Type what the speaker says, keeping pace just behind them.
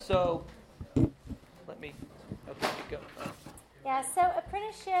So, okay, you go. Yeah, so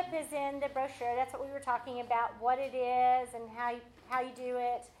apprenticeship is in the brochure. That's what we were talking about, what it is and how you do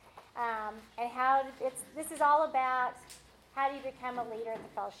it, and how this is all about how do you become a leader in the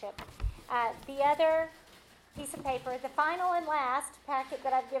fellowship. The other piece of paper, the final and last packet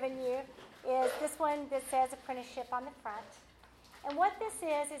that I've given you is this one that says apprenticeship on the front. And what this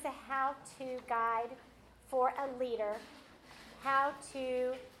is a how-to guide for a leader, how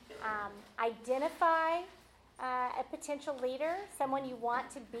to identify a potential leader, someone you want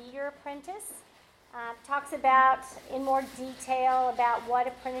to be your apprentice. Talks about in more detail about what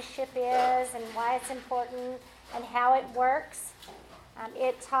apprenticeship is and why it's important and how it works.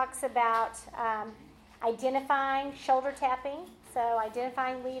 It talks about identifying shoulder tapping, so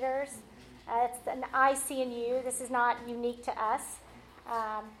identifying leaders. It's an I, C, and U. This is not unique to us.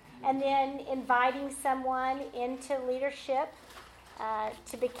 And then inviting someone into leadership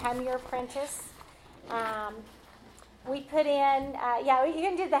to become your apprentice. We put in, you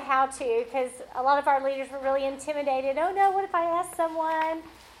can do the how-to, because a lot of our leaders were really intimidated. Oh no, what if I ask someone?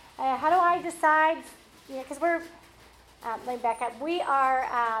 How do I decide? Because we're, let me back up. We are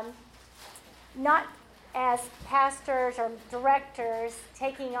not as pastors or directors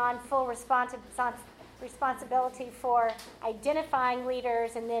taking on full responsibility for identifying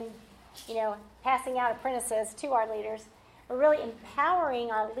leaders and then, passing out apprentices to our leaders. We're really empowering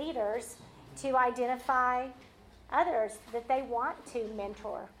our leaders to identify others that they want to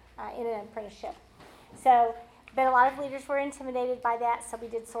mentor in an apprenticeship. But a lot of leaders were intimidated by that, so we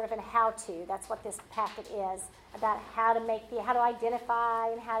did sort of a how-to. That's what this packet is, about how to identify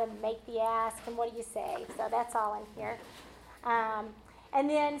and how to make the ask and what do you say. So that's all in here. And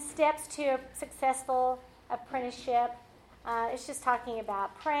then steps to a successful apprenticeship. It's just talking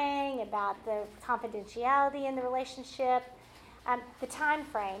about praying, about the confidentiality in the relationship, the time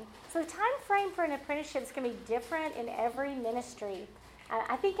frame. So the time frame for an apprenticeship is going to be different in every ministry.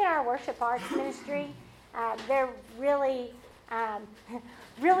 I think in our worship arts ministry, they're really,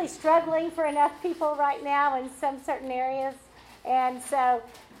 really struggling for enough people right now in some certain areas. And so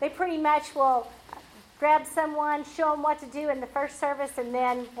they pretty much will grab someone, show them what to do in the first service, and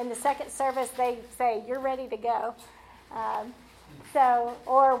then in the second service they say, you're ready to go.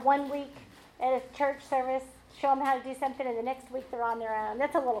 Or 1 week at a church service, show them how to do something, and the next week they're on their own.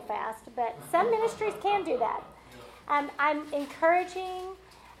 That's a little fast, but some ministries can do that. I'm encouraging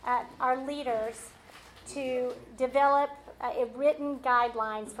our leaders to develop written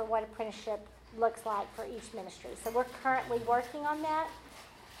guidelines for what apprenticeship looks like for each ministry. So we're currently working on that.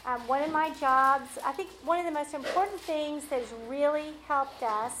 One of my jobs, I think one of the most important things that has really helped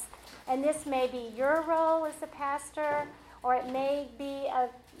us, and this may be your role as a pastor, or it may be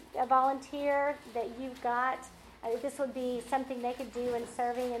a volunteer that you've got. This would be something they could do in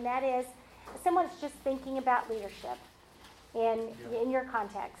serving, and that is someone's just thinking about leadership in your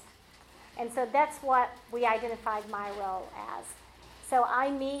context. And so that's what we identified my role as. So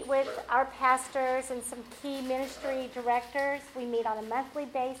I meet with our pastors and some key ministry directors. We meet on a monthly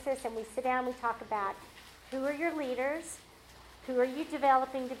basis, and we sit down and we talk about who are your leaders, who are you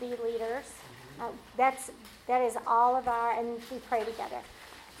developing to be leaders. That is all of and we pray together.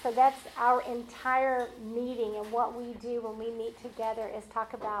 So that's our entire meeting, and what we do when we meet together is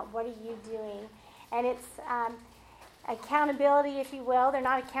talk about what are you doing. And it's accountability, if you will. They're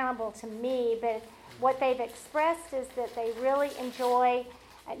not accountable to me, but what they've expressed is that they really enjoy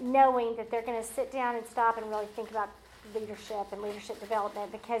knowing that they're going to sit down and stop and really think about leadership and leadership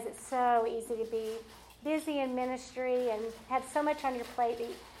development, because it's so easy to be busy in ministry and have so much on your plate that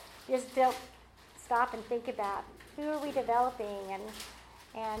you just don't stop and think about who are we developing and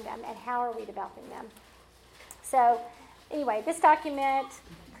how are we developing them. So anyway, this document,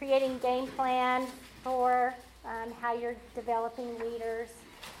 creating game plan for how you're developing leaders,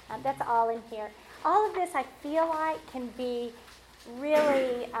 that's all in here. All of this, I feel like, can be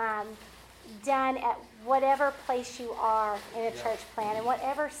really done at whatever place you are in a church plan and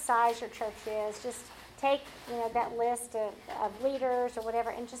whatever size your church is. Just take that list of leaders or whatever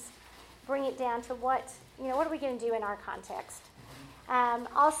and just bring it down to what are we going to do in our context.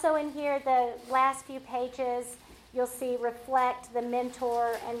 Also in here, the last few pages, you'll see reflect the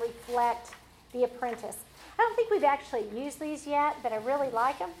mentor and reflect the apprentice. I don't think we've actually used these yet, but I really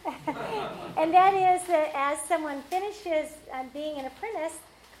like them. And that is that as someone finishes being an apprentice,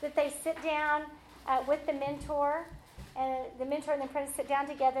 that they sit down with the mentor, and the mentor and the apprentice sit down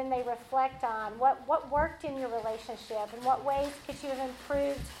together and they reflect on what worked in your relationship and what ways could you have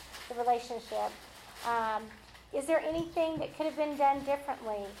improved the relationship. Is there anything that could have been done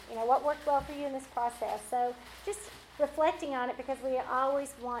differently? What worked well for you in this process? So just reflecting on it because we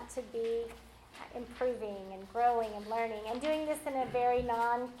always want to be improving and growing and learning and doing this in a very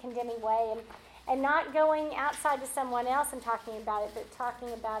non-condemning way and not going outside to someone else and talking about it, but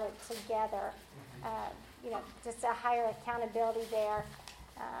talking about it together. Just a higher accountability there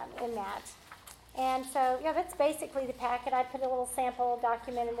in that. And so, that's basically the packet. I put a little sample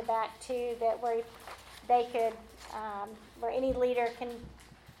document in the back too where they could, where any leader can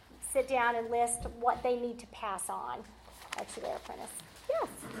sit down and list what they need to pass on to their apprentice. Yes.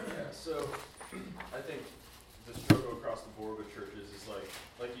 Yeah. So I think the struggle across the board with churches is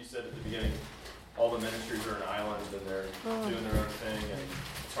like you said at the beginning, all the ministries are an island and they're doing their own thing, and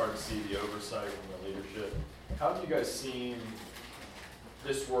it's hard to see the oversight and the leadership. How have you guys seen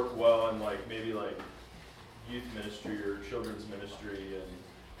this work well in maybe youth ministry or children's ministry, and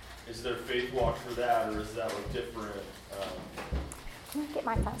is there faith walk for that, or is that different? Can you get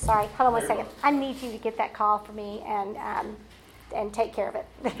my phone? Sorry, hold on one second. I need you to get that call for me and take care of it.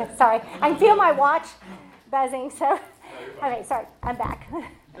 Sorry, I can feel my watch buzzing. So, okay, sorry, I'm back.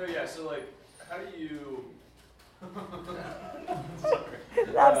 No, yeah. So how do you? Sorry.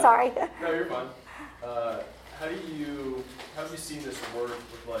 I'm sorry. No, you're fine. How have you seen this work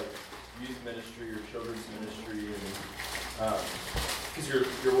with youth ministry or children's ministry, and because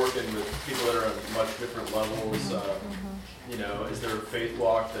you're working with people that are on much different levels, is there a faith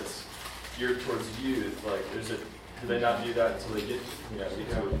walk that's geared towards youth? Do they not do that until they get to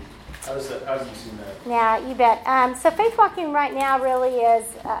how have you seen that? Yeah, you bet. So faith walking right now really is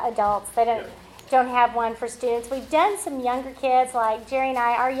adults. They don't have one for students. We've done some younger kids, like Jerry and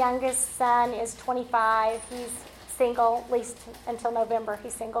I. Our youngest son is 25. He's single, at least until November.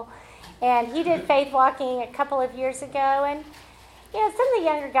 He's single, and he did faith walking a couple of years ago. And some of the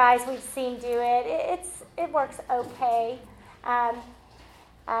younger guys we've seen do it. It works okay.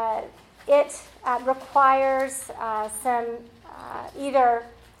 It requires some either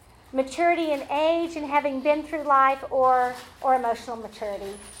maturity in age and having been through life, or emotional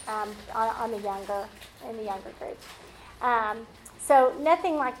maturity in the younger group. So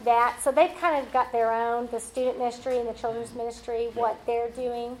nothing like that. So they've kind of got their own, the student ministry and the children's ministry, what they're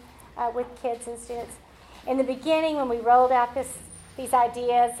doing with kids and students. In the beginning, when we rolled out these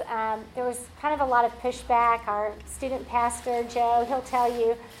ideas, there was kind of a lot of pushback. Our student pastor, Joe, he'll tell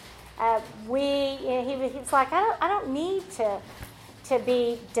you, he was like, I don't need to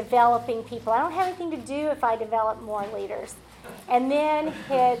be developing people. I don't have anything to do if I develop more leaders. And then he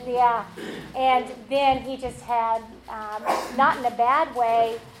just had, not in a bad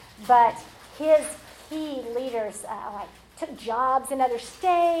way, but his key leaders took jobs in other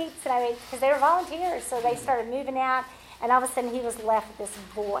states, and because they were volunteers, so they started moving out, and all of a sudden he was left with this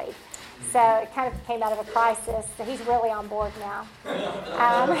void. So it kind of came out of a crisis. So he's really on board now.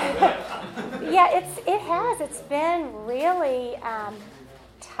 It's been really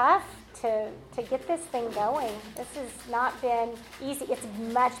tough to get this thing going. This has not been easy. It's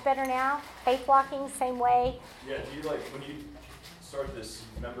much better now. Faith walking, same way. Yeah, do you when you start this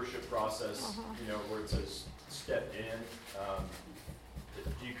membership process, where it says step in,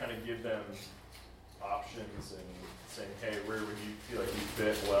 do you kind of give them options and saying, hey, where would you feel like you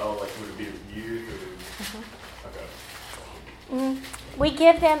fit well? Would it be with youth or? Okay. We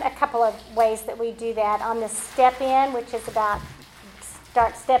give them a couple of ways that we do that. On the step in, which is about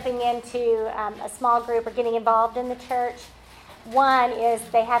start stepping into a small group or getting involved in the church. One is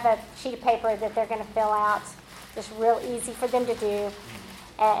they have a sheet of paper that they're going to fill out, just real easy for them to do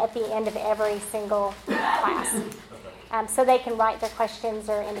at the end of every single class. So they can write their questions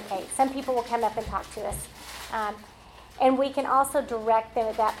or indicate. Some people will come up and talk to us. And we can also direct them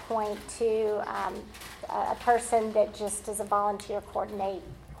at that point to a person that just is a volunteer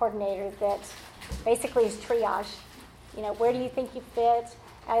coordinator that basically is triage. Where do you think you fit?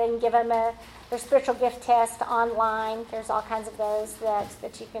 I can give them their spiritual gift test online. There's all kinds of those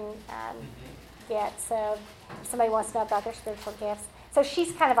that you can get. So if somebody wants to know about their spiritual gifts. So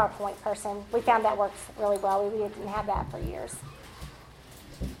she's kind of our point person. We found that works really well. We didn't have that for years.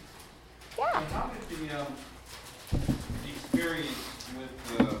 Yeah. How did the experience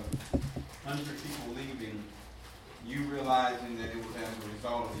with the 100 people leaving, you realizing that it was as a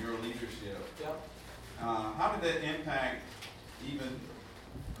result of your leadership? Yep. How did that impact even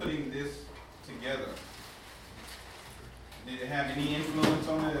putting this together? Did it have any influence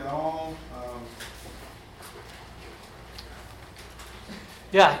on it at all?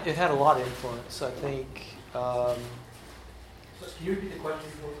 Yeah, it had a lot of influence, I think. So can you repeat the question?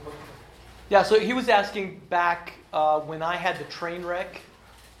 Yeah, so he was asking back when I had the train wreck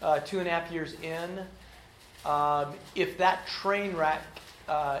 2.5 years in, if that train wreck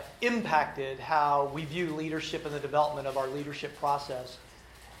impacted how we view leadership and the development of our leadership process.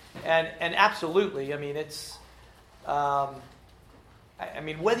 And absolutely, I mean, it's, whether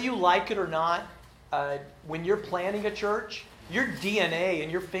you like it or not, when you're planning a church, your DNA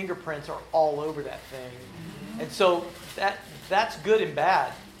and your fingerprints are all over that thing. And so that's good and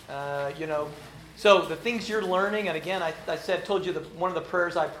bad, So the things you're learning, and again, I told you that one of the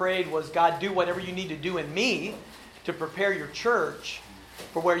prayers I prayed was, God, do whatever you need to do in me to prepare your church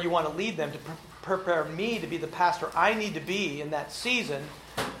for where you want to lead them, to prepare me to be the pastor I need to be in that season.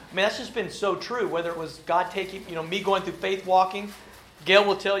 I mean, that's just been so true, whether it was God taking, me going through faith walking. Gail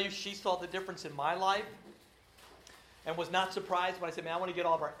will tell you she saw the difference in my life and was not surprised when I said, man, I want to get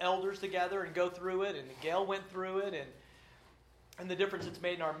all of our elders together and go through it. And Gail went through it, and the difference it's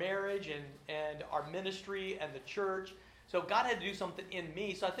made in our marriage and our ministry and the church. So God had to do something in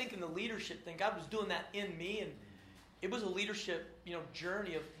me. So I think in the leadership thing, God was doing that in me, and it was a leadership,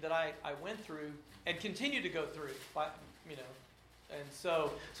 journey that I went through and continue to go through. And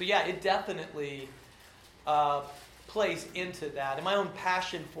so yeah, it definitely plays into that, and my own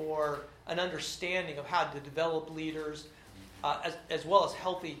passion for an understanding of how to develop leaders, as well as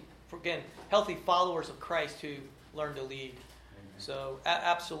healthy followers of Christ who learn to lead. So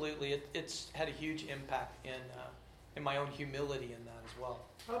absolutely, it's had a huge impact in my own humility in that as well.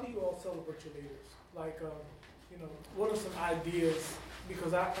 How do you all celebrate your leaders? Like, what are some ideas?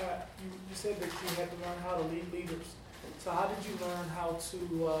 Because you said that you had to learn how to lead leaders. So how did you learn how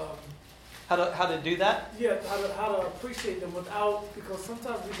to how to do that? Yeah, how to appreciate them without, because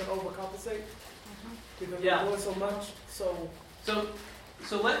sometimes we can overcompensate because we're doing so much. So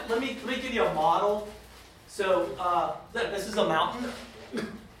let me give you a model. So this is a mountain.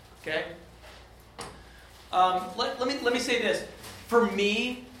 Okay. Let me say this. For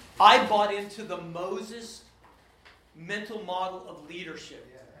me, I bought into the Moses mental model of leadership.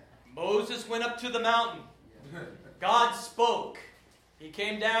 Moses went up to the mountain. God spoke. He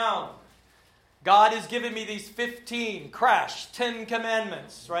came down. God has given me these 10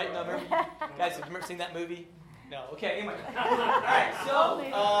 commandments, right? No, remember, guys, have you ever seen that movie? No. Okay, anyway. All right, so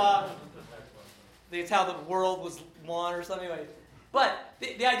it's how the world was won or something. Anyway. But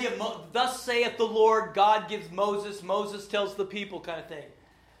the idea of thus saith the Lord, God gives Moses, Moses tells the people kind of thing.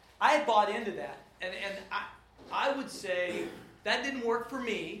 I had bought into that. And I would say that didn't work for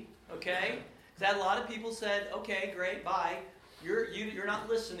me, okay? Because a lot of people said, okay, great, bye. You're not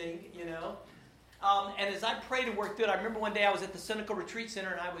listening, And as I prayed and worked through it, I remember one day I was at the Seneca Retreat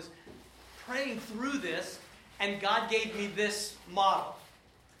Center and I was praying through this, and God gave me this model.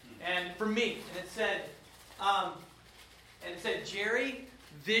 And for me, and it said, Jerry,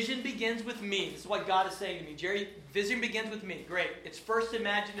 vision begins with me. This is what God is saying to me. Jerry, vision begins with me. Great. It's first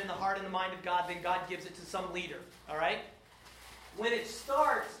imagined in the heart and the mind of God, then God gives it to some leader. All right? When it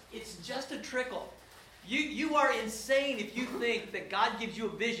starts, it's just a trickle. You are insane if you think that God gives you a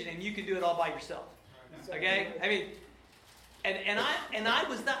vision and you can do it all by yourself. Okay? I mean, and I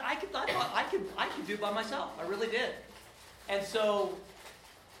was that I thought I could do it by myself. I really did. And so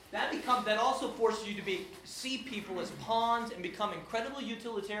that also forces you to see people as pawns and become incredibly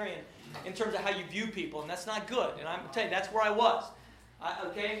utilitarian in terms of how you view people, and that's not good. And I'm telling you, that's where I was.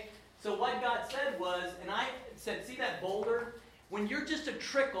 Okay? So what God said was, and I said, see that boulder? When you're just a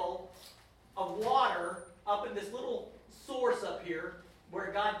trickle of water up in this little source up here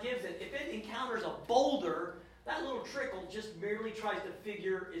where God gives it, if it encounters a boulder, that little trickle just merely tries to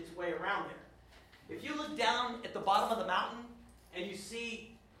figure its way around there. If you look down at the bottom of the mountain and you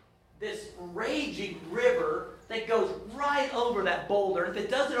see this raging river that goes right over that boulder, if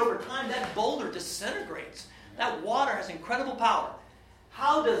it does it over time, that boulder disintegrates. That water has incredible power.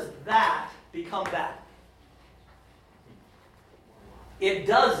 How does that become that? It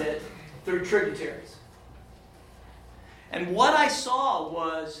does it through tributaries. And what I saw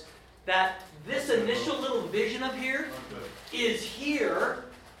was that this initial little vision up here is here,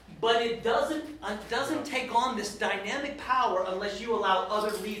 but it doesn't take on this dynamic power unless you allow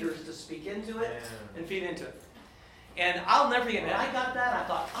other leaders to speak into it and feed into it. And I'll never forget it. I got that. I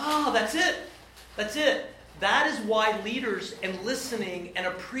thought, that's it. That's it. That is why leaders and listening and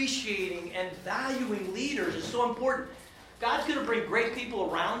appreciating and valuing leaders is so important. God's going to bring great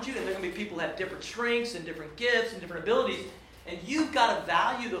people around you, and they're going to be people who have different strengths and different gifts and different abilities, and you've got to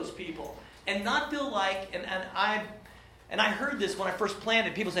value those people and not feel like, and I heard this when I first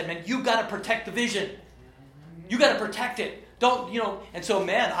planted, people said, man, you've got to protect the vision. You got to protect it. Don't, and so,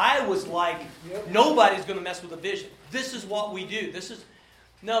 man, I was like, nobody's going to mess with the vision. This is what we do.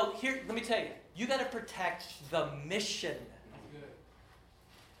 Here, let me tell you, you got to protect the mission.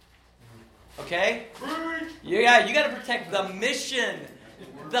 Okay? Yeah, you got to protect the mission.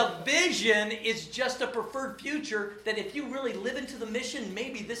 The vision is just a preferred future that if you really live into the mission,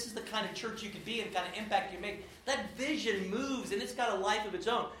 maybe this is the kind of church you could be and the kind of impact you make. That vision moves and it's got a life of its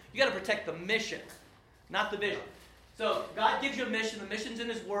own. You got to protect the mission, not the vision. So God gives you a mission. The mission's in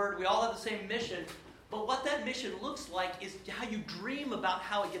His Word. We all have the same mission. But what that mission looks like is how you dream about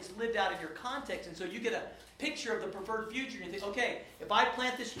how it gets lived out in your context. And so you get a picture of the preferred future. And you think, okay, if I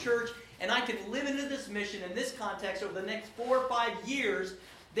plant this church and I can live into this mission in this context over the next 4 or 5 years,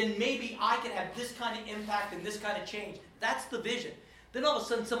 then maybe I can have this kind of impact and this kind of change. That's the vision. Then all of a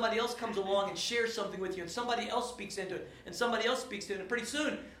sudden somebody else comes along and shares something with you, and somebody else speaks into it, and somebody else speaks to it. And pretty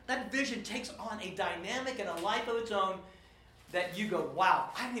soon, that vision takes on a dynamic and a life of its own that you go, wow,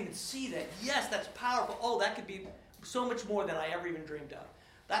 I didn't even see that. Yes, that's powerful. Oh, that could be so much more than I ever even dreamed of.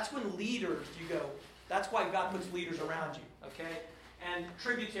 That's when leaders, you go, that's why God puts leaders around you, okay? And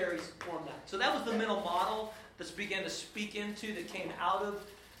tributaries form that. So that was the mental model that began to speak into, that came out of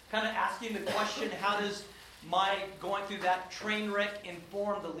kind of asking the question, how does my going through that train wreck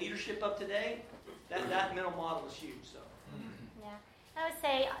inform the leadership of today? That mental model is huge. So. Yeah, I would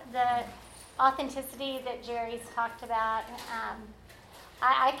say the authenticity that Jerry's talked about.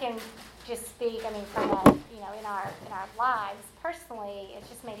 I can just speak. I mean, from in our lives personally, it's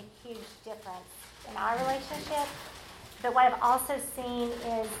just made a huge difference in our relationship. But what I've also seen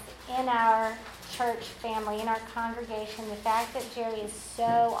is in our church family, in our congregation, the fact that Jerry is so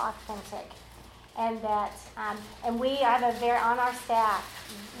authentic, and that and we have on our staff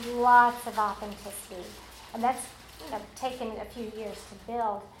lots of authenticity, and that's taken a few years to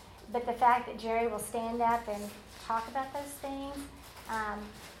build. But the fact that Jerry will stand up and talk about those things,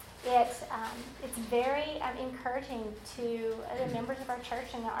 it's very encouraging to the members of our church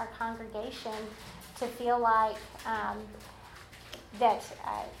and our congregation to feel like that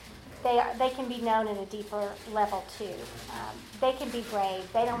they can be known at a deeper level too. They can be brave.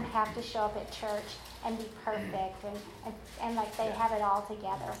 They don't have to show up at church and be perfect and like they have it all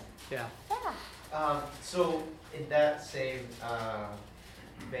together. Yeah. Yeah. So in that same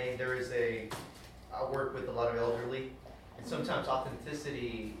vein, there is I work with a lot of elderly, and sometimes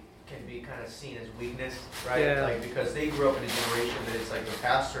authenticity can be kind of seen as weakness, right? Yeah. Like, because they grew up in a generation that it's like the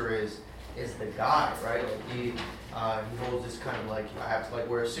pastor is the guy, right? Like he holds this kind of like, I have to like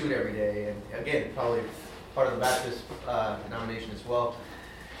wear a suit every day, and again, probably part of the Baptist denomination as well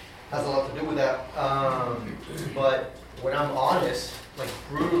has a lot to do with that. But when I'm honest, like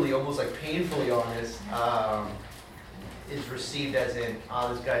brutally, almost like painfully honest, is received as in,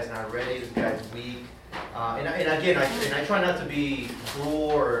 this guy's not ready, this guy's weak. And again, I try not to be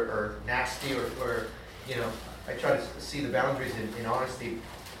cruel or nasty or I try to see the boundaries in honesty,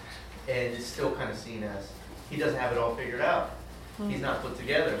 and it's still kind of seen as he doesn't have it all figured out. Mm-hmm. He's not put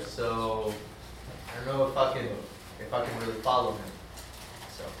together, so I don't know if I can really follow him.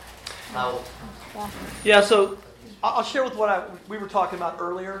 So how? Yeah. So I'll share with what we were talking about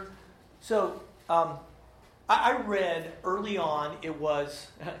earlier. So I read early on, it was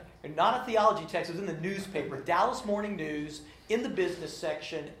not a theology text, it was in the newspaper, Dallas Morning News, in the business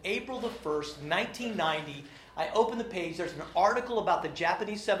section, April the 1st, 1990. I opened the page, there's an article about the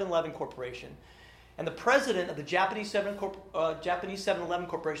Japanese 7-Eleven Corporation. And the president of the Japanese 7-Eleven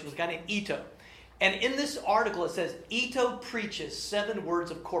Corporation was a guy named Ito. And in this article it says, Ito preaches 7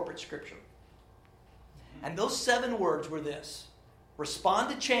 words of corporate scripture. And those 7 words were this: respond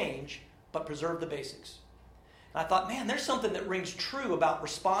to change, but preserve the basics. And I thought, man, there's something that rings true about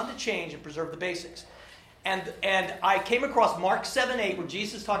respond to change and preserve the basics. And I came across Mark 7:8, where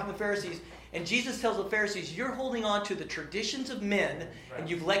Jesus is talking to the Pharisees, and Jesus tells the Pharisees, you're holding on to the traditions of men, and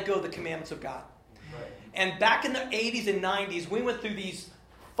you've let go of the commandments of God. Right. And back in the 80s and 90s, we went through these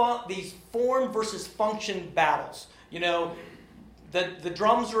form versus function battles. The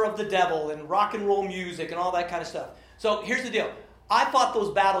drums are of the devil, and rock and roll music, and all that kind of stuff. So here's the deal. I fought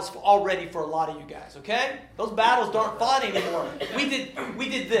those battles already for a lot of you guys, okay? Those battles aren't fought anymore. We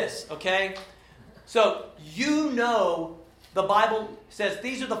did this, okay? So the Bible says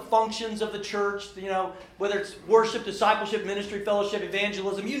these are the functions of the church, whether it's worship, discipleship, ministry, fellowship,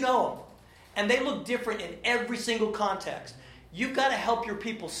 evangelism, you know them. And they look different in every single context. You've got to help your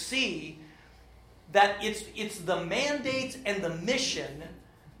people see that it's the mandates and the mission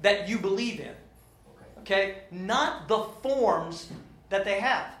that you believe in. Okay? Not the forms that they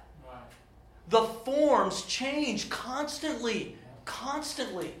have. Right. The forms change constantly.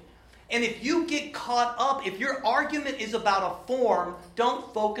 And if you get caught up, if your argument is about a form,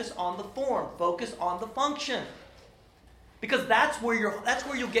 don't focus on the form. Focus on the function. Because that's where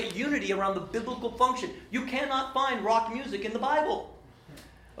you'll get unity around the biblical function. You cannot find rock music in the Bible.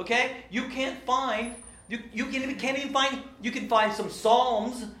 Okay? You can't find You can find some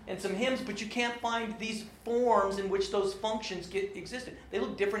psalms and some hymns, but you can't find these forms in which those functions existed. They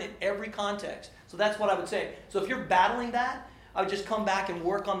look different in every context. So that's what I would say. So if you're battling that, I would just come back and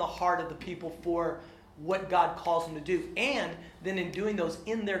work on the heart of the people for what God calls them to do. And then in doing those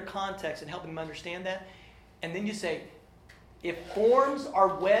in their context and helping them understand that. And then you say, if forms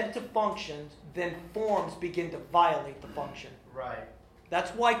are wed to functions, then forms begin to violate the function. Right.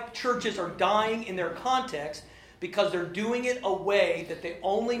 That's why churches are dying in their context, because they're doing it a way that they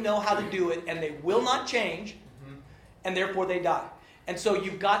only know how to do it and they will not change, and therefore they die. And so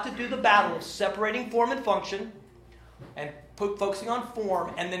you've got to do the battle of separating form and function and focusing on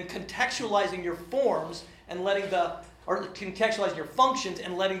form, and then contextualizing your forms and contextualizing your functions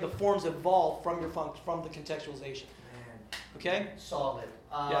and letting the forms evolve from from the contextualization. Okay? Solid.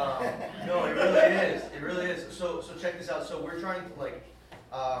 Yeah. No, it really is. It really is. So check this out. So we're trying to what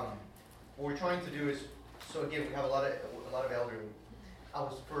we're trying to do is, so again, we have a lot of elderly.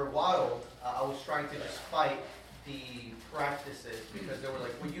 For a while, I was trying to just fight the practices, because they were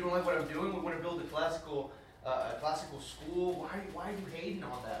like, well, you don't like what I'm doing? We want to build a classical school. Why are you hating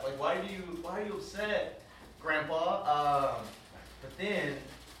on that? Like, why are you upset, Grandpa? But then,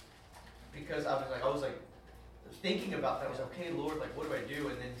 because I was like thinking about that, I was like, okay, Lord, like, what do I do?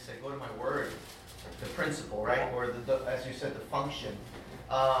 And then He said, go to my word, the principle, right? Or the as you said, the function.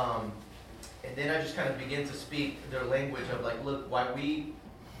 And then I just kind of began to speak their language of like, look,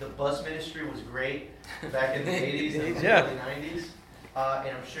 the bus ministry was great back in the 80s and the early 90s.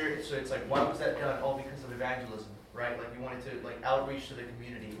 And I'm sure, so it's like, why was that done? All because of evangelism, right? Like, you wanted to like outreach to the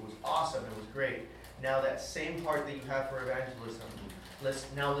community. It was awesome. It was great. Now that same heart that you have for evangelism, let's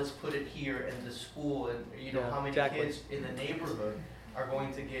put it here in the school, and how many kids in the neighborhood are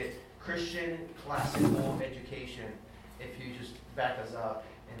going to get Christian classical education if you just back us up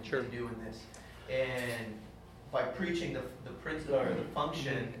and doing this. And by preaching the principle or the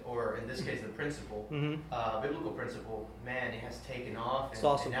function, or in this case the principle, biblical principle, man, it has taken off. It's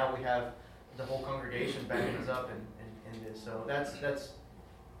awesome. And now we have the whole congregation backing us up in this. So that's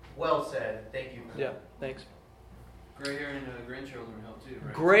well said. Thank you. Yeah, thanks. Gray hair and grandchildren help too,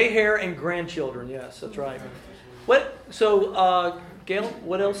 right? Gray hair and grandchildren, yes, that's right. What? So, Gail,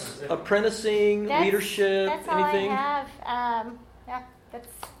 what else? Apprenticing, leadership, that's all anything? I have. That's.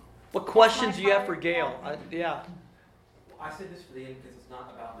 What questions my do you have for part, Gail? yeah. I said this for the end because it's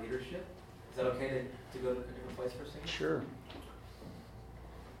not about leadership. Is that okay to go to a different place for a second? Sure.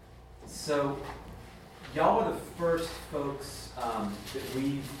 So, y'all are the first folks that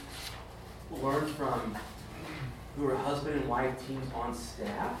we've learned from who are husband and wife teams on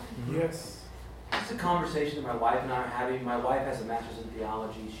staff. Yes. This is a conversation that my wife and I are having. My wife has a master's in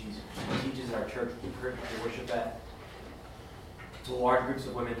theology. She teaches at our church. We encourage her to worship at to large groups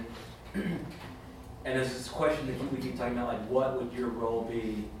of women. And there's this question that we keep talking about, like, what would your role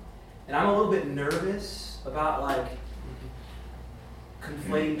be? And I'm a little bit nervous about, like,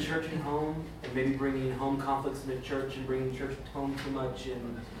 conflating church and home, and maybe bringing home conflicts into church and bringing church home too much.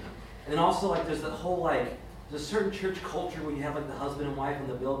 And then also, like, there's the whole, like, there's a certain church culture where you have, like, the husband and wife on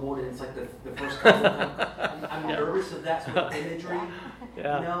the billboard, and it's like the first couple. I'm nervous of that sort of imagery,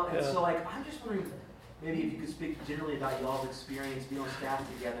 And so, like, I'm just wondering, maybe if you could speak generally about y'all's experience being on staff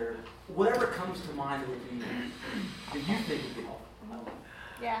together, whatever comes to mind that you think would be helpful.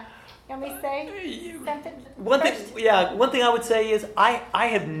 Yeah. You want me to say something? One thing I would say is I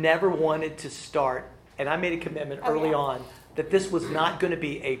have never wanted to start, and I made a commitment early on that this was not going to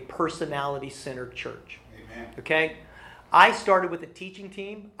be a personality-centered church. Amen. Okay? I started with a teaching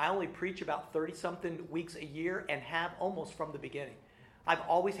team. I only preach about 30-something weeks a year and have almost from the beginning. I've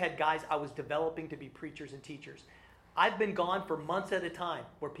always had guys I was developing to be preachers and teachers. I've been gone for months at a time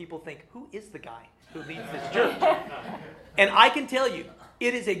where people think, who is the guy who leads this church? And I can tell you,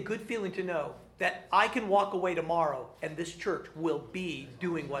 it is a good feeling to know that I can walk away tomorrow and this church will be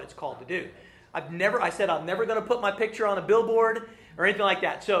doing what it's called to do. I said I'm never going to put my picture on a billboard or anything like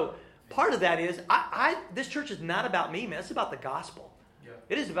that. So part of that is, this church is not about me, man. It's about the gospel. Yeah.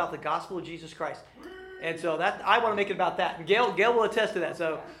 It is about the gospel of Jesus Christ. And so that I want to make it about that. And Gail will attest to that.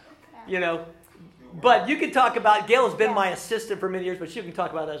 So, but you can talk about, Gail has been my assistant for many years, but she can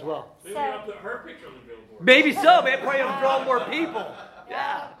talk about that as well. Maybe I'll put her picture on the billboard. Maybe so, man. Probably it'll draw more people.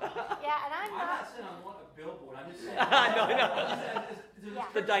 Yeah. Yeah, and I'm not saying I want a billboard. I'm just saying. No.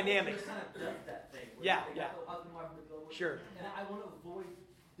 The dynamics. Kind of does that thing. Yeah. Sure. And I want to avoid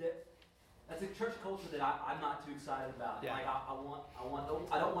that. That's a church culture that I'm not too excited about. Yeah. Like I don't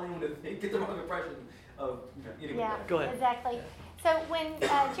want anyone to get the wrong impression of anyone. Yeah, Go ahead. exactly. So when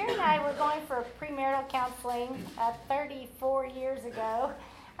Jerry and I were going for premarital counseling 34 years ago,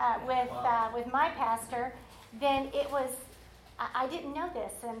 with my pastor, then it was, I didn't know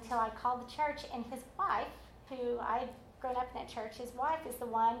this until I called the church, and his wife, who I'd grown up in that church, his wife is the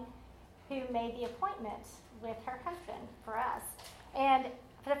one who made the appointment with her husband for us. And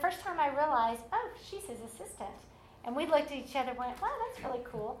for the first time I realized, oh, she's his assistant. And we looked at each other and went, wow, that's really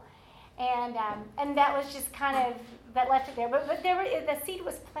cool. And that was just kind of, that left it there. But the seed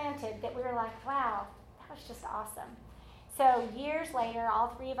was planted that we were like, wow, that was just awesome. So years later, all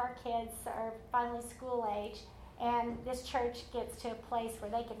three of our kids are finally school age, and this church gets to a place where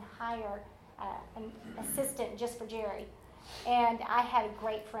they can hire an assistant just for Jerry. And I had a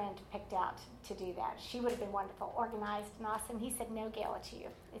great friend picked out to do that. She would have been wonderful, organized and awesome. He said, no, Gail, it's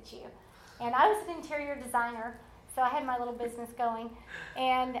you. And I was an interior designer, so I had my little business going.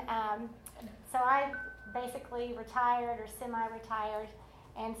 And so I basically retired or semi-retired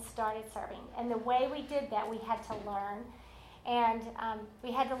and started serving. And the way we did that, we had to learn. And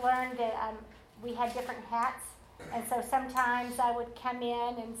we had to learn that we had different hats. And so sometimes I would come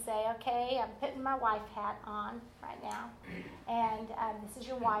in and say, okay, I'm putting my wife hat on right now. And this is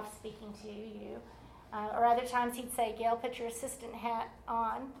your wife speaking to you. Or other times he'd say, Gail, put your assistant hat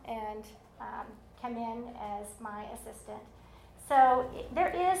on and come in as my assistant. So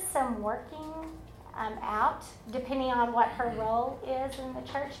there is some working out, depending on what her role is in the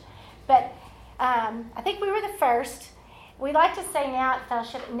church. But I think we were the first. We like to say now at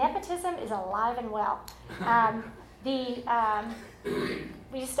Fellowship, nepotism is alive and well. We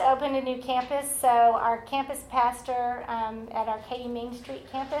just opened a new campus, so our campus pastor at our Katie Ming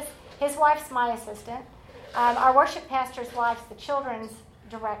Street campus, his wife's my assistant. Our worship pastor's wife's the children's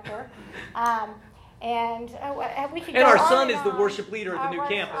director. And we could go our on son and is the on. worship leader of the new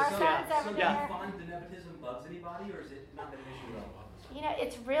campus. Our son's So over do you there. find the nepotism bugs anybody, or is it not an issue at all? You know,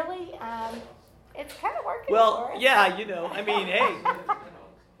 it's really, it's kind of working Well, for us. yeah, I mean, hey.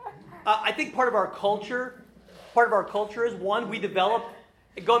 I think part of our culture is, one, we develop,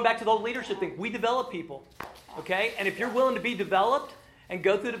 going back to the whole leadership thing, we develop people, okay? And if you're willing to be developed and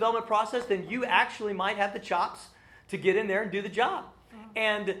go through the development process, then you actually might have the chops to get in there and do the job.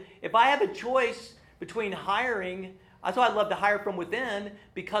 And if I have a choice between hiring, that's why I love to hire from within,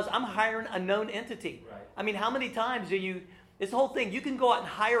 because I'm hiring a known entity. Right. I mean, how many times this whole thing, you can go out and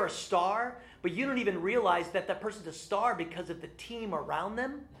hire a star, but you don't even realize that person's a star because of the team around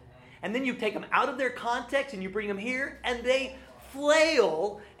them. And then you take them out of their context and you bring them here, and they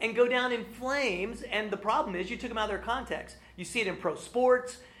flail and go down in flames. And the problem is you took them out of their context. You see it in pro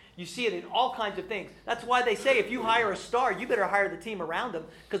sports. You see it in all kinds of things. That's why they say if you hire a star, you better hire the team around them,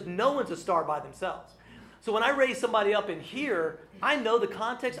 because no one's a star by themselves. So when I raise somebody up in here, I know the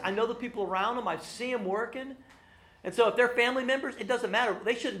context. I know the people around them. I see them working. And so if they're family members, it doesn't matter.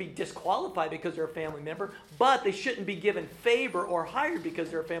 They shouldn't be disqualified because they're a family member, but they shouldn't be given favor or hired because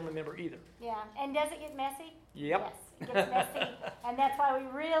they're a family member either. Yeah, and does it get messy? Yep. Yes, it gets messy, and that's why we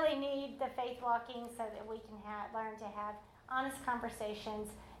really need the faith walking so that we can learn to have honest conversations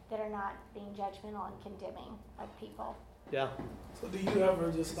that are not being judgmental and condemning of people. Yeah. So do you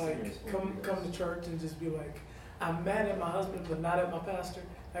ever just like come to church and just be like, I'm mad at my husband but not at my pastor?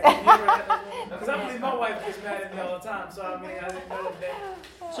 Like, have you ever had that? Because I believe my wife gets mad at me all the time, so I mean I didn't know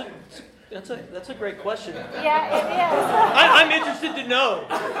that. That's a great question. Yeah, it is. I'm interested to know.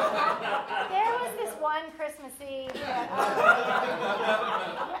 There was this one Christmas Eve that,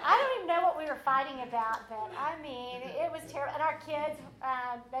 I don't even know what we were fighting about, but I mean, it was terrible. And our kids,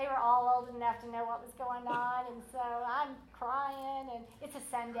 they were all old enough to know what was going on, and so I'm crying, and it's a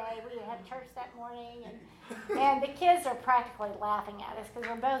Sunday. We had church that morning, and the kids are practically laughing at us because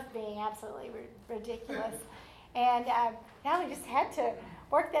we're both being absolutely ridiculous. And now we just had to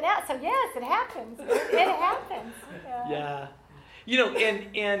work that out. So yes, it happens. It happens. Yeah. You know,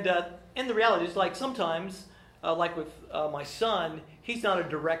 and the reality is, like, sometimes, like with my son, he's not a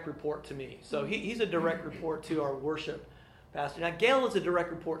direct report to me. So he's a direct report to our worship pastor. Now, Gail is a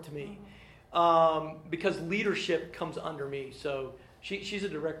direct report to me because leadership comes under me. So she's a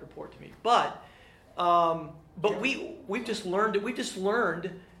direct report to me. But we've just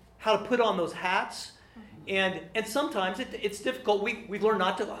learned how to put on those hats. And sometimes it's difficult. We learn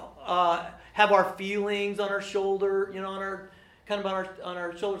not to have our feelings on our shoulder, you know, on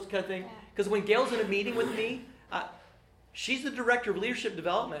our shoulders kind of thing. Because when Gail's in a meeting with me, she's the director of leadership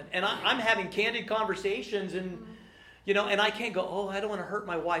development, and I'm having candid conversations, and you know, and I can't go, oh, I don't want to hurt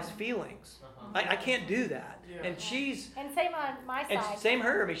my wife's feelings. I can't do that. Yeah. And same on my side. And same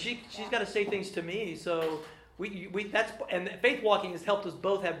her. I mean, she's got to say things to me. So and faith walking has helped us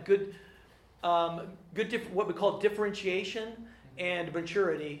both have good what we call differentiation and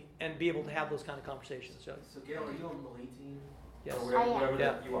maturity, and be able to have those kind of conversations. So Gail, are you on the lead team? Yes. Or whatever, I am. whatever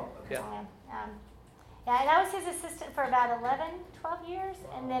Yeah. that you are. Okay. Yeah. Yeah, and I was his assistant for about 11, 12 years,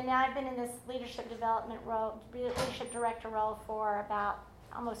 and then now I've been in this leadership development role, leadership director role for about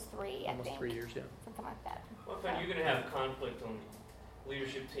almost 3, I Almost think. 3 years, yeah. Something like that. Well, I find you're going to have conflict on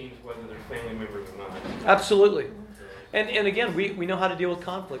leadership teams, whether they're family members or not. Absolutely. So, And again, we know how to deal with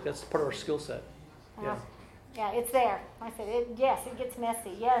conflict. That's part of our skill set. Yeah. Yeah, it's there. Like I said, yes, it gets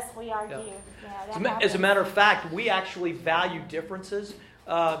messy. Yes, we argue. Yeah. Yeah, As that a happens. matter of fact, we actually value differences.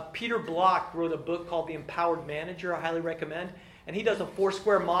 Peter Block wrote a book called The Empowered Manager. I highly recommend. And he does a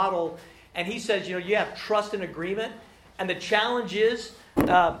 4-square model. And he says, you have trust and agreement. And the challenge is, and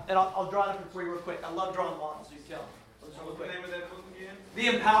I'll draw it up for you real quick. I love drawing models, you can tell. What's the name of that book again? The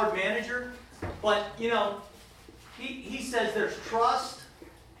Empowered Manager. But, he says there's trust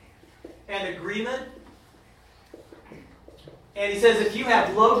and agreement. And he says if you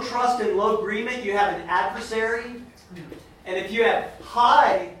have low trust and low agreement, you have an adversary. And if you have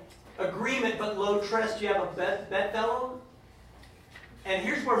high agreement but low trust, you have a bedfellow. And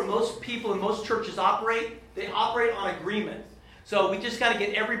here's where most people in most churches operate. They operate on agreement. So we just got to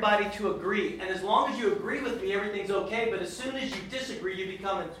get everybody to agree. And as long as you agree with me, everything's okay. But as soon as you disagree, you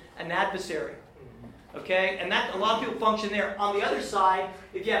become an adversary. Okay? And that a lot of people function there. On the other side,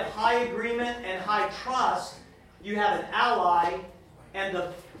 if you have high agreement and high trust, you have an ally. And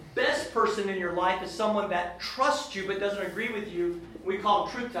the best person in your life is someone that trusts you but doesn't agree with you. We call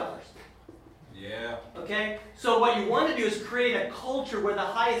them truth tellers. Yeah. Okay? So what you want to do is create a culture where the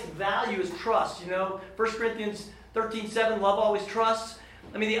highest value is trust. 1 Corinthians 13:7, love always trusts.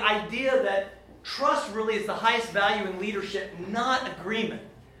 I mean, the idea that trust really is the highest value in leadership, not agreement.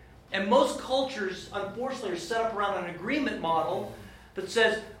 And most cultures, unfortunately, are set up around an agreement model that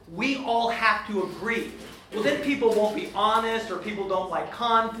says we all have to agree. Well, then people won't be honest, or people don't like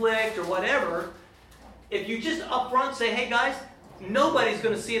conflict, or whatever. If you just upfront say, hey guys, nobody's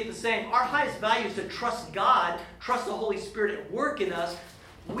going to see it the same. Our highest value is to trust God, trust the Holy Spirit at work in us.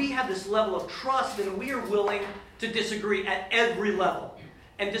 We have this level of trust, and we are willing to disagree at every level.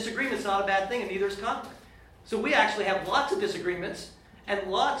 And disagreement's not a bad thing, and neither is conflict. So we actually have lots of disagreements and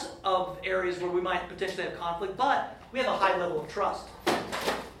lots of areas where we might potentially have conflict, but we have a high level of trust.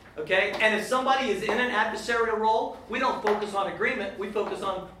 Okay? And if somebody is in an adversarial role, we don't focus on agreement. We focus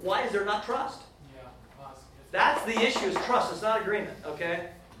on why is there not trust? That's the issue, is trust. It's not agreement. Okay?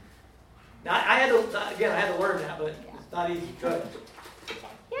 Now, I had to learn that, but it's not easy. Good.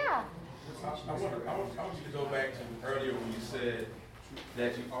 Yeah. I want you to go back to earlier when you said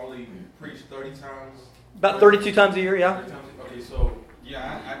that you only preach 30 times. About 32 times a year, yeah. 30 times. Okay, so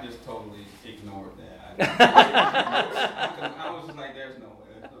Yeah, I just totally ignored that. I was just like, there's no way.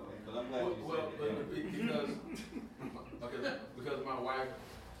 But I'm glad you said it. because my wife,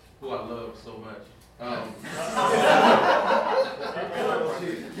 who I love so much.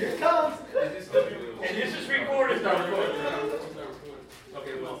 Here it comes. And this is recorded. It's not recorded.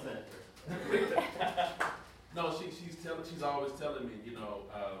 Okay, well. No, she's always telling me,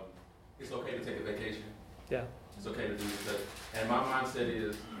 it's okay to take a vacation. Yeah. It's okay to do this. And my mindset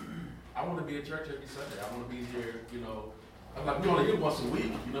is, I want to be at church every Sunday. I want to be here, I'm like, we're only here once a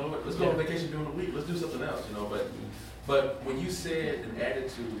week, let's go on vacation during the week. Let's do something else, But when you said and added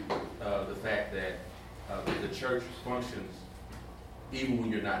to the fact that the church functions even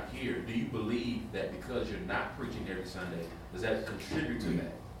when you're not here, do you believe that because you're not preaching every Sunday, does that contribute to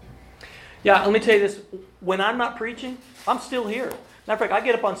that? Yeah, let me tell you this. When I'm not preaching, I'm still here. Matter of fact, I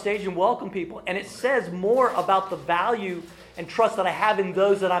get up on stage and welcome people, and it says more about the value and trust that I have in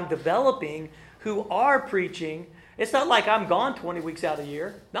those that I'm developing who are preaching. It's not like I'm gone 20 weeks out of the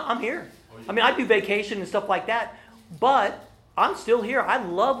year. No, I'm here. I mean, I do vacation and stuff like that, but I'm still here. I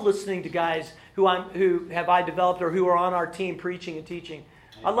love listening to guys who I developed or who are on our team preaching and teaching.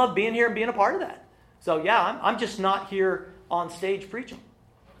 I love being here and being a part of that. So yeah, I'm just not here on stage preaching.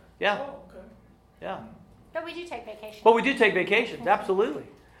 Yeah. Oh, okay. Yeah. But we do take vacation. But we do take vacations, absolutely.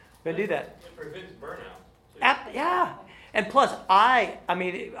 We're going to do that. It prevents burnout. Yeah. And plus, I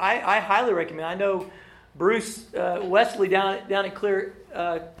highly recommend. I know Bruce Wesley down at Clear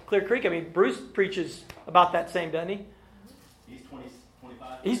Creek. I mean, Bruce preaches about that same, doesn't he? He's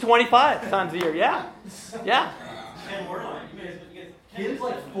 25. He's 25 times a year. Yeah. Yeah. And we're on. You guys Kid's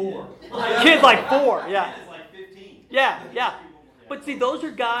like 4. Kid's like 4. Yeah. Kid is like 15. Yeah. But see, those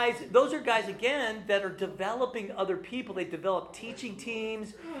are guys again that are developing other people. They develop teaching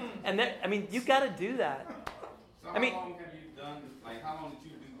teams, and you've got to do that. So how long have you done? How long did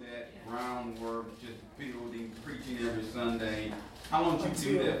you do that groundwork, just building, preaching every Sunday? How long did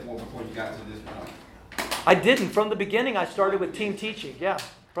you do that for before you got to this point? I didn't. From the beginning, I started with team teaching. Yeah,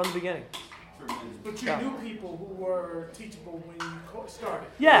 from the beginning. Tremendous. But you Yeah. knew people who were teachable when you started.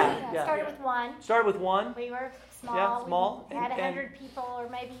 Yeah. Started with one. Started with one. We were small. Yeah, small. We had And- 100 people or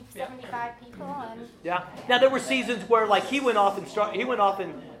maybe 75 people. And Yeah. Now there were seasons where like he went off and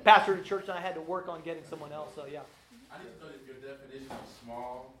pastored a church, and I had to work on getting someone else. So yeah. I need to know your definition of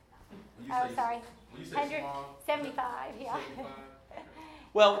small. When you oh, say, sorry. When you say 175, small, yeah. 75?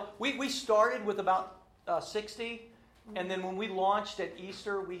 Well, we started with about 60, and then when we launched at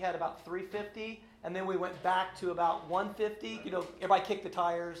Easter, we had about 350, and then we went back to about 150. You know, everybody kicked the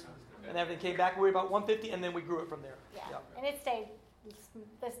tires, and everything came back. We were about 150, and then we grew it from there. Yeah. And it stayed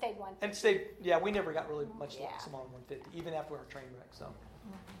one. And stayed. Yeah, we never got really much Yeah. smaller than 150, even after our train wreck. So.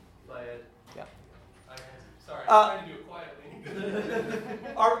 But, Yeah. sorry, I'm trying to do it quietly.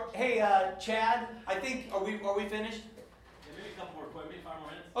 Hey, Chad, I think are we finished? Yeah, maybe a couple more quick, maybe 5 more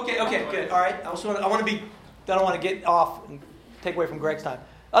minutes. Okay, good. All right. I don't want to get off and take away from Greg's time.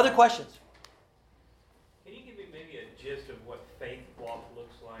 Other questions? Can you give me maybe a gist of what faith walk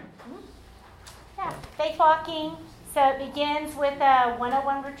looks like? Yeah, faith walking. So it begins with a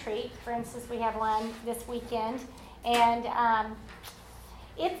 101 retreat. For instance, we have one this weekend. And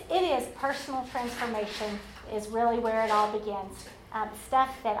it is personal transformation is really where it all begins.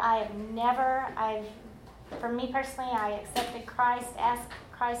 Stuff that for me personally, I accepted Christ, asked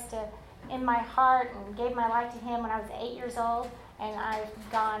Christ to in my heart and gave my life to Him when I was 8 years old. And I've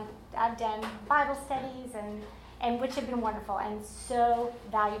done Bible studies and which have been wonderful and so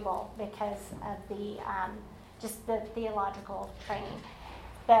valuable because of just the theological training.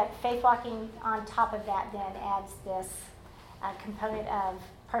 But faith walking on top of that then adds this component of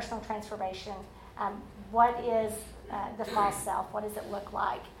personal transformation. What is the false self? What does it look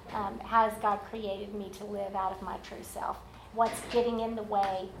like? How has God created me to live out of my true self? What's getting in the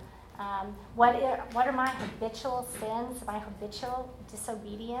way? What are my habitual sins, my habitual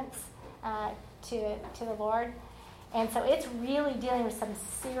disobedience to the Lord? And so it's really dealing with some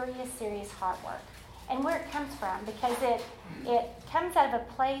serious heart work. And where it comes from, because it comes out of a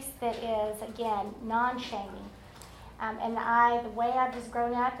place that is, again, non-shaming. And the way I've just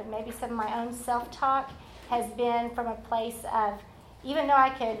grown up, and maybe some of my own self-talk, has been from a place of, even though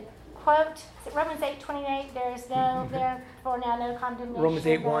I could quote, is it Romans 8:28, there's therefore now no condemnation. Romans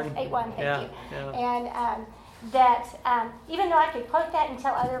 8:1. 8:1, thank you. Yeah. And even though I could quote that and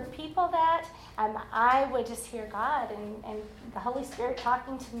tell other people that, I would just hear God and the Holy Spirit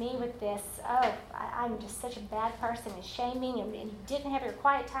talking to me with this, I'm just such a bad person, and shaming, and you didn't have your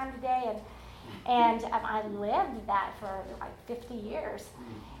quiet time today, and I lived that for like 50 years.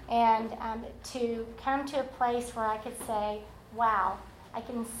 And to come to a place where I could say, wow, I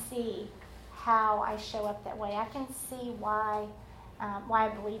can see how I show up that way. I can see why I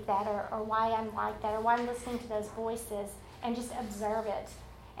believe that, or why I'm like that, or why I'm listening to those voices, and just observe it,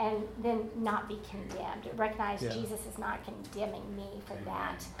 and then not be condemned. Recognize Jesus is not condemning me for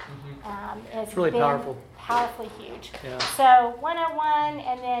that. It's really powerful. Powerfully huge. Yeah. So 101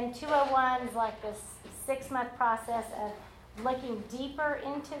 and then 201 is like this 6-month process of looking deeper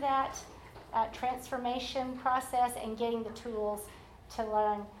into that transformation process and getting the tools to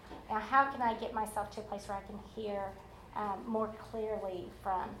learn. Now, how can I get myself to a place where I can hear more clearly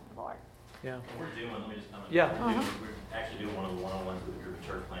from the Lord? Yeah. We're doing, let me just comment. Yeah. We're actually doing one of the one-on-ones with a group of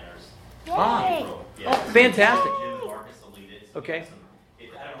church planners. Yay! Yeah. Fantastic. Jim and Marcus will lead it. So Okay. I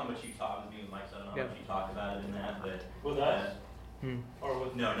don't know how much you talk with me with Mike, so I don't know how much you talk about it in that, but. With us? Or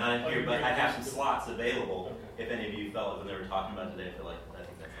with No, not in here, but I have some slots available. If any of you felt like when they were talking about today, I feel like I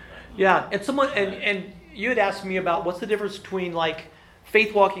think that's something. Yeah, and someone and you had asked me about what's the difference between like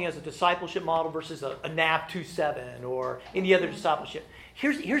faith walking as a discipleship model versus a NAV 2.7 or any other discipleship.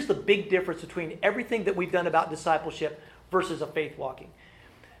 Here's the big difference between everything that we've done about discipleship versus a faith walking.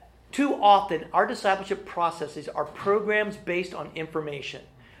 Too often, our discipleship processes are programs based on information.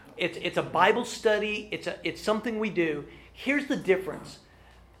 It's a Bible study. It's something we do. Here's the difference.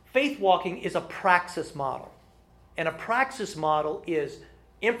 Faith walking is a praxis model. And a praxis model is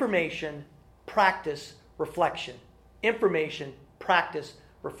information, practice, reflection. Information, practice,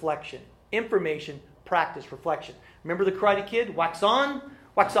 reflection. Information, practice, reflection. Remember the Karate Kid? Wax on,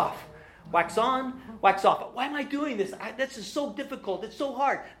 wax off. Wax on, wax off. Why am I doing this? This is so difficult. It's so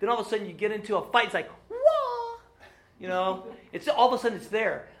hard. Then all of a sudden you get into a fight. It's like, whoa! You know, it's all of a sudden it's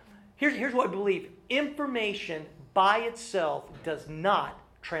there. Here's what I believe. Information by itself does not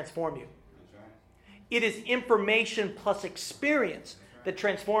transform you. It is information plus experience that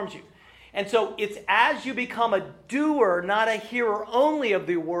transforms you. And so it's as you become a doer, not a hearer only of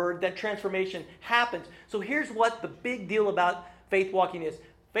the word, that transformation happens. So here's what the big deal about faith walking is.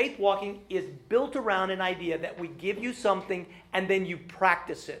 Faith walking is built around an idea that we give you something and then you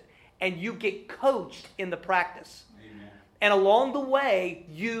practice it. and you get coached in the practice. Amen. And along the way,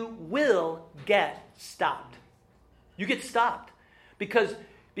 you will get stopped. You get stopped. Because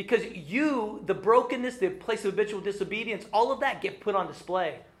you, the brokenness, the place of habitual disobedience, all of that get put on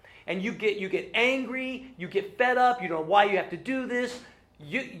display. And you get angry, you get fed up, you don't know why you have to do this.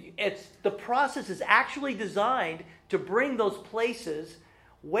 The process is actually designed to bring those places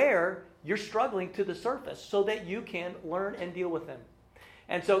where you're struggling to the surface so that you can learn and deal with them.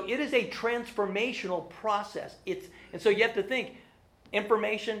 And so it is a transformational process. And so you have to think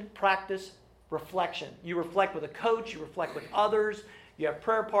information, practice, reflection. You reflect with a coach, you reflect with others, you have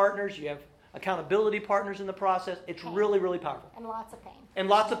prayer partners, you have accountability partners in the process. It's really, really powerful. And lots of pain. And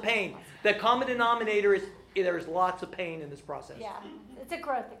lots of pain. The common denominator is there's lots of pain in this process. Yeah, it's a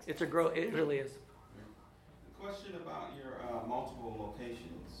growth experience. It really is. The question about your multiple locations.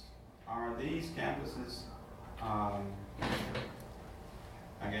 Are these campuses, I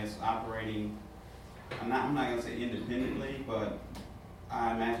guess, operating, I'm not going to say independently, but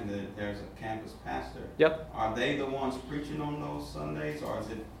I imagine that there's a campus pastor. Yep. Are they the ones preaching on those Sundays, or is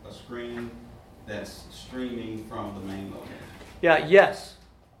it a screen that's streaming from the main location? Yeah, yes.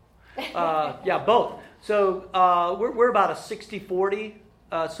 Both. So we're about a 60-40.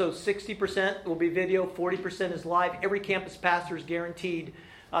 So 60% will be video, 40% is live. Every campus pastor is guaranteed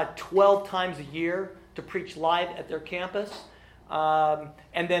 12 times a year to preach live at their campus.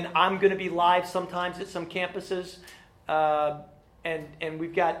 And then I'm going to be live sometimes at some campuses. And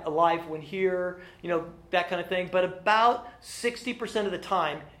we've got a live one here, that kind of thing. But about 60% of the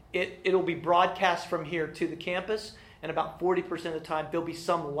time, it'll be broadcast from here to the campus. And about 40% of the time, there'll be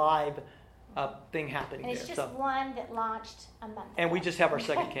some live thing happening and it's there. just one that launched a month ago. And we just have our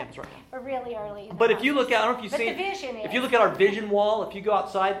second campus right now. We're really early. But if you look at, I don't know if you've but seen, the vision is. if you look at our vision wall, if you go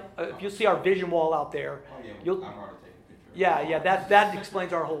outside, if you see our vision wall out there, Oh, yeah, you'll, I've already taken a picture. that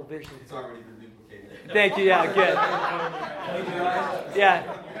explains our whole vision. It's already been duplicated. Thank you. Yeah, good.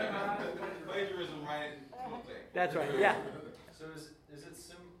 Yeah, Plagiarism, right? that's right. Yeah. So is it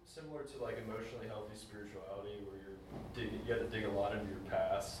similar to like emotionally healthy spirituality, where you have to dig a lot into your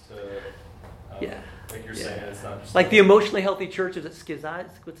past to, like you're saying, it's not just Like the emotionally healthy church, is it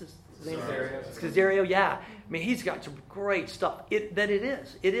what's his name? Scazzaro. Scazzaro, yeah. I mean, he's got some great stuff. It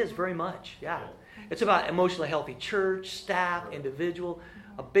is very much, yeah. It's about emotionally healthy church, staff, individual.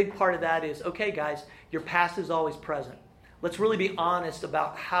 A big part of that is, okay, guys, your past is always present. Let's really be honest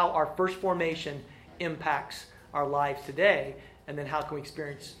about how our first formation impacts our lives today, and then how can we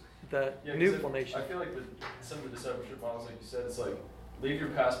experience the new formation. I feel like some of the discipleship models, like you said, it's like leave your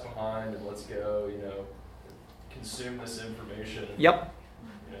past behind and let's go, consume this information. Yep.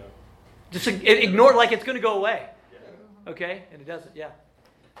 Just ignore it like it's going to go away. Yeah. Okay? And it doesn't, yeah.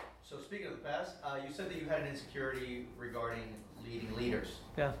 So speaking of the past, you said that you had an insecurity regarding leading leaders.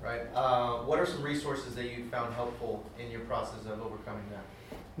 Yeah. Right? What are some resources that you found helpful in your process of overcoming that?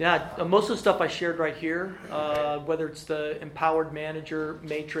 Yeah, most of the stuff I shared right here, whether it's the Empowered Manager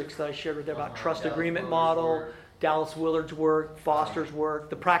Matrix that I shared with you about trust Dallas agreement Willard's model, work. Dallas Willard's work, Foster's work,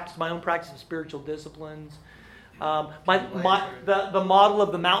 my own practice of spiritual disciplines, the model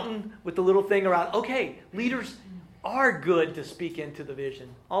of the mountain with the little thing around, okay, leaders are good to speak into the vision,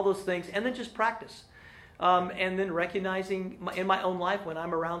 all those things, and then just practice. And then recognizing in my own life when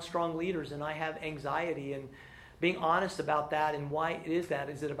I'm around strong leaders and I have anxiety, and being honest about that and why it is that.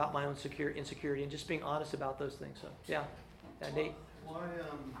 Is it about my own insecurity? And just being honest about those things. So, yeah. Nate? Why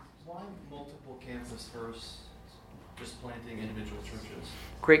multiple campus versus just planting individual churches?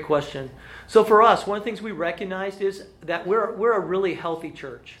 Great question. So for us, one of the things we recognized is that we're a really healthy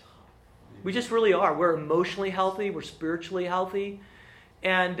church. We just really are. We're emotionally healthy. We're spiritually healthy.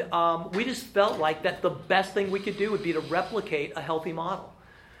 And we just felt like that the best thing we could do would be to replicate a healthy model.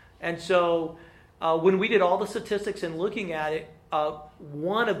 And so when we did all the statistics and looking at it,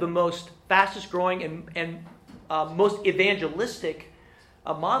 one of the most fastest growing and most evangelistic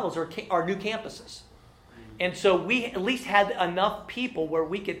models are new campuses. And so we at least had enough people where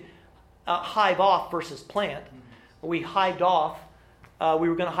we could hive off versus plant. We hived off. We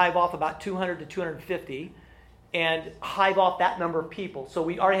were going to hive off about 200 to 250 and hive off that number of people. So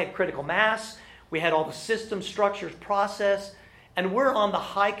we already had critical mass. We had all the systems, structures, process. And we're on the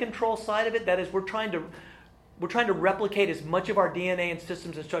high control side of it. That is, we're trying to replicate as much of our DNA and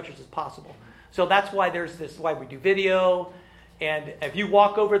systems and structures as possible. So that's why why we do video. And if you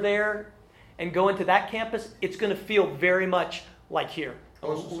walk over there and go into that campus, it's going to feel very much like here.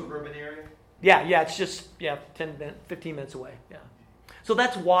 Also suburban area? Yeah, it's just 15 minutes away. Yeah. So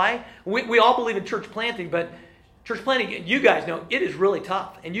that's why we all believe in church planting, but church planting, you guys know, it is really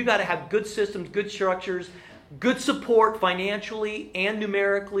tough. And you got to have good systems, good structures, good support financially and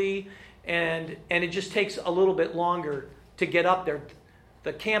numerically, and it just takes a little bit longer to get up there.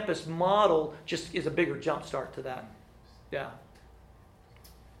 The campus model just is a bigger jump start to that. Yeah.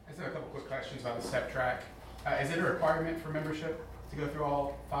 I just have a couple quick questions about the step track. Is it a requirement for membership to go through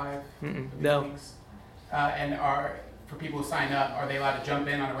all 5 of these No. weeks? And for people who sign up, are they allowed to jump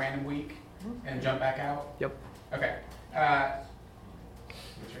in on a random week and jump back out? Yep. Okay. Yeah.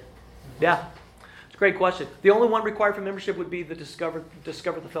 It's a great question. The only one required for membership would be the Discover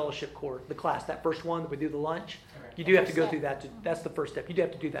the Fellowship course, the class, that first one that we do the lunch. Okay. You do have to go through that. That's the first step. You do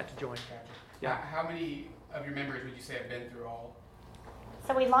have to do that to join. Gotcha. Yeah. How many of your members would you say have been through all?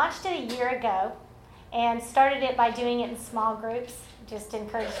 So we launched it a year ago and started it by doing it in small groups. Just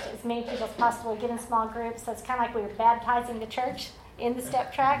encouraged as many people as possible to get in small groups. So it's kind of like we were baptizing the church in the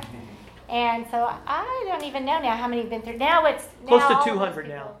step track. And so I don't even know now how many have been through. Now it's Close to all 200 those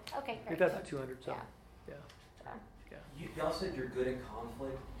now. people. Okay, We've great. got about 200. So. Yeah. Y'all said you're good at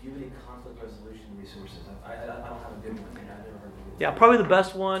conflict. Do you have any conflict resolution resources? I don't have a good one. I've never heard of it. Yeah, probably the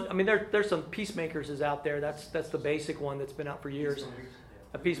best one. I mean, there's some Peacemakers is out there. That's the basic one that's been out for years.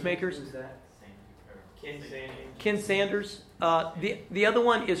 Peacemakers. Who's that? Ken Sanders. The other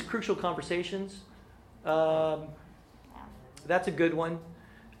one is Crucial Conversations. That's a good one.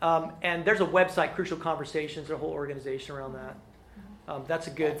 And there's a website, Crucial Conversations, a whole organization around that. That's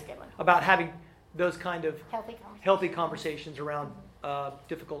a good one. About having those kind of Healthy conversations around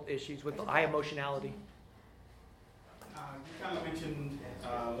difficult issues with high emotionality. You kind of mentioned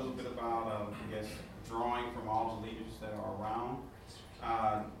a little bit about, I guess, drawing from all the leaders that are around.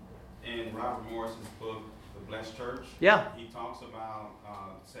 In Robert Morrison's book, The Blessed Church, Yeah. he talks about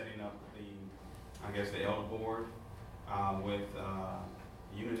setting up the elder board with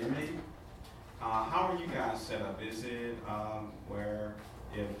unanimity. How are you guys set up? Is it where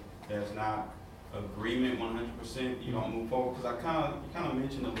if there's not agreement 100%, you don't move forward? Because you kind of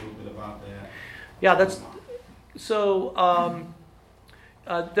mentioned a little bit about that. Yeah, that's so.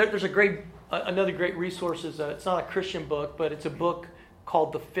 There's another great resource. It's not a Christian book, but it's a book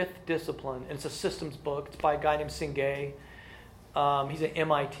called The Fifth Discipline, and it's a systems book. It's by a guy named Singay. He's an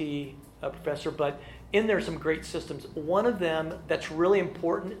MIT professor, but in there are some great systems. One of them that's really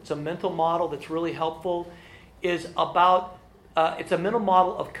important, it's a mental model that's really helpful, is about, it's a mental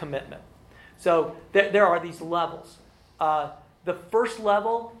model of commitment. So there are these levels. The first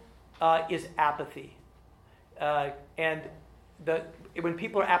level is apathy. And when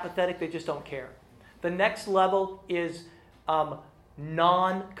people are apathetic, they just don't care. The next level is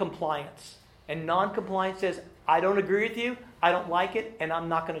non-compliance. And non-compliance says, I don't agree with you, I don't like it, and I'm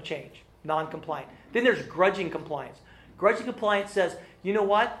not going to change. Non-compliant. Then there's grudging compliance. Grudging compliance says, you know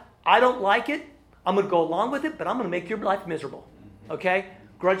what? I don't like it, I'm going to go along with it, but I'm going to make your life miserable. Okay?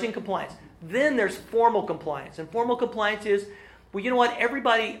 Grudging compliance. Then there's formal compliance. And formal compliance is, well, you know what?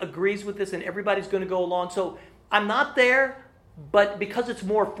 Everybody agrees with this and everybody's going to go along. So I'm not there, but because it's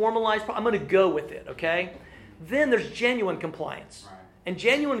more formalized, I'm going to go with it. Okay? Then there's genuine compliance. Right. And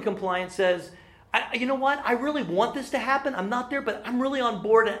genuine compliance says, you know what? I really want this to happen. I'm not there, but I'm really on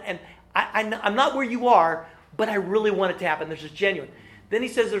board. And I'm not where you are, but I really want it to happen. There's just genuine. Then he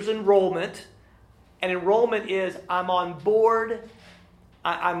says there's enrollment. And enrollment is, I'm on board.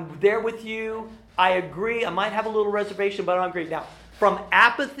 I'm there with you. I agree. I might have a little reservation, but I agree. Now, from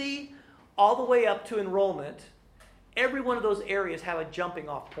apathy all the way up to enrollment, every one of those areas have a jumping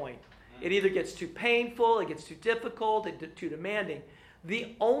off point. It either gets too painful, it gets too difficult, it gets too demanding.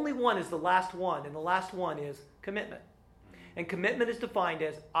 The only one is the last one, and the last one is commitment. And commitment is defined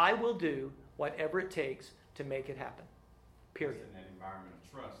as, I will do whatever it takes to make it happen. Period. In that environment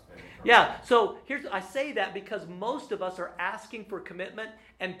of trust. Yeah, so I say that because most of us are asking for commitment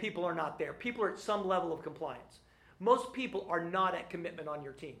and people are not there. People are at some level of compliance. Most people are not at commitment on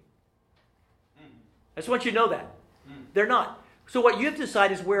your team. I just want you to know that. They're not. So what you have to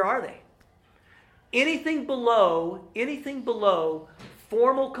decide is, where are they? Anything below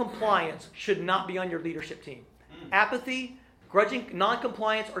formal compliance should not be on your leadership team. Apathy, grudging,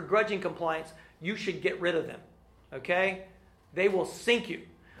 non-compliance, or grudging compliance, you should get rid of them. Okay? They will sink you.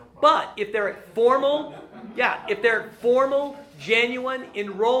 But if they're at formal, genuine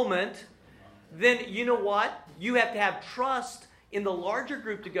enrollment, then you know what? You have to have trust in the larger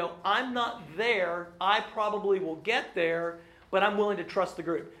group to go, I'm not there, I probably will get there, but I'm willing to trust the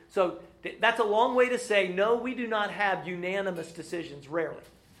group. So that's a long way to say, no, we do not have unanimous decisions, rarely.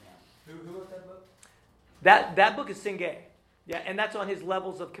 Who wrote that book? That book is Singay. Yeah, and that's on his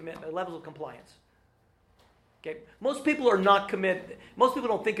levels of commitment, levels of compliance. Okay, most people are not committed. Most people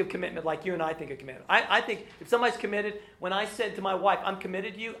don't think of commitment like you and I think of commitment. I think if somebody's committed, when I said to my wife, I'm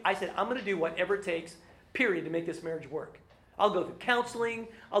committed to you, I said, I'm going to do whatever it takes period, to make this marriage work. I'll go through counseling.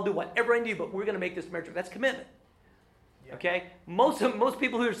 I'll do whatever I need, but we're going to make this marriage work. That's commitment. Yeah. Okay? Most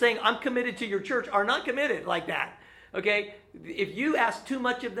people who are saying, I'm committed to your church, are not committed like that. Okay? If you ask too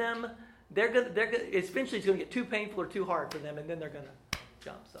much of them, eventually it's going to get too painful or too hard for them, and then they're going to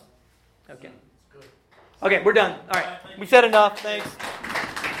jump. So, okay. Okay, we're done. All right. We said enough. Thanks.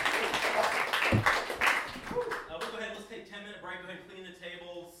 We'll go ahead. Let's take a 10-minute break. Go ahead and clean the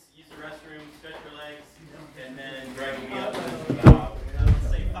tables, use the restroom, stretch your legs, and then Greg will be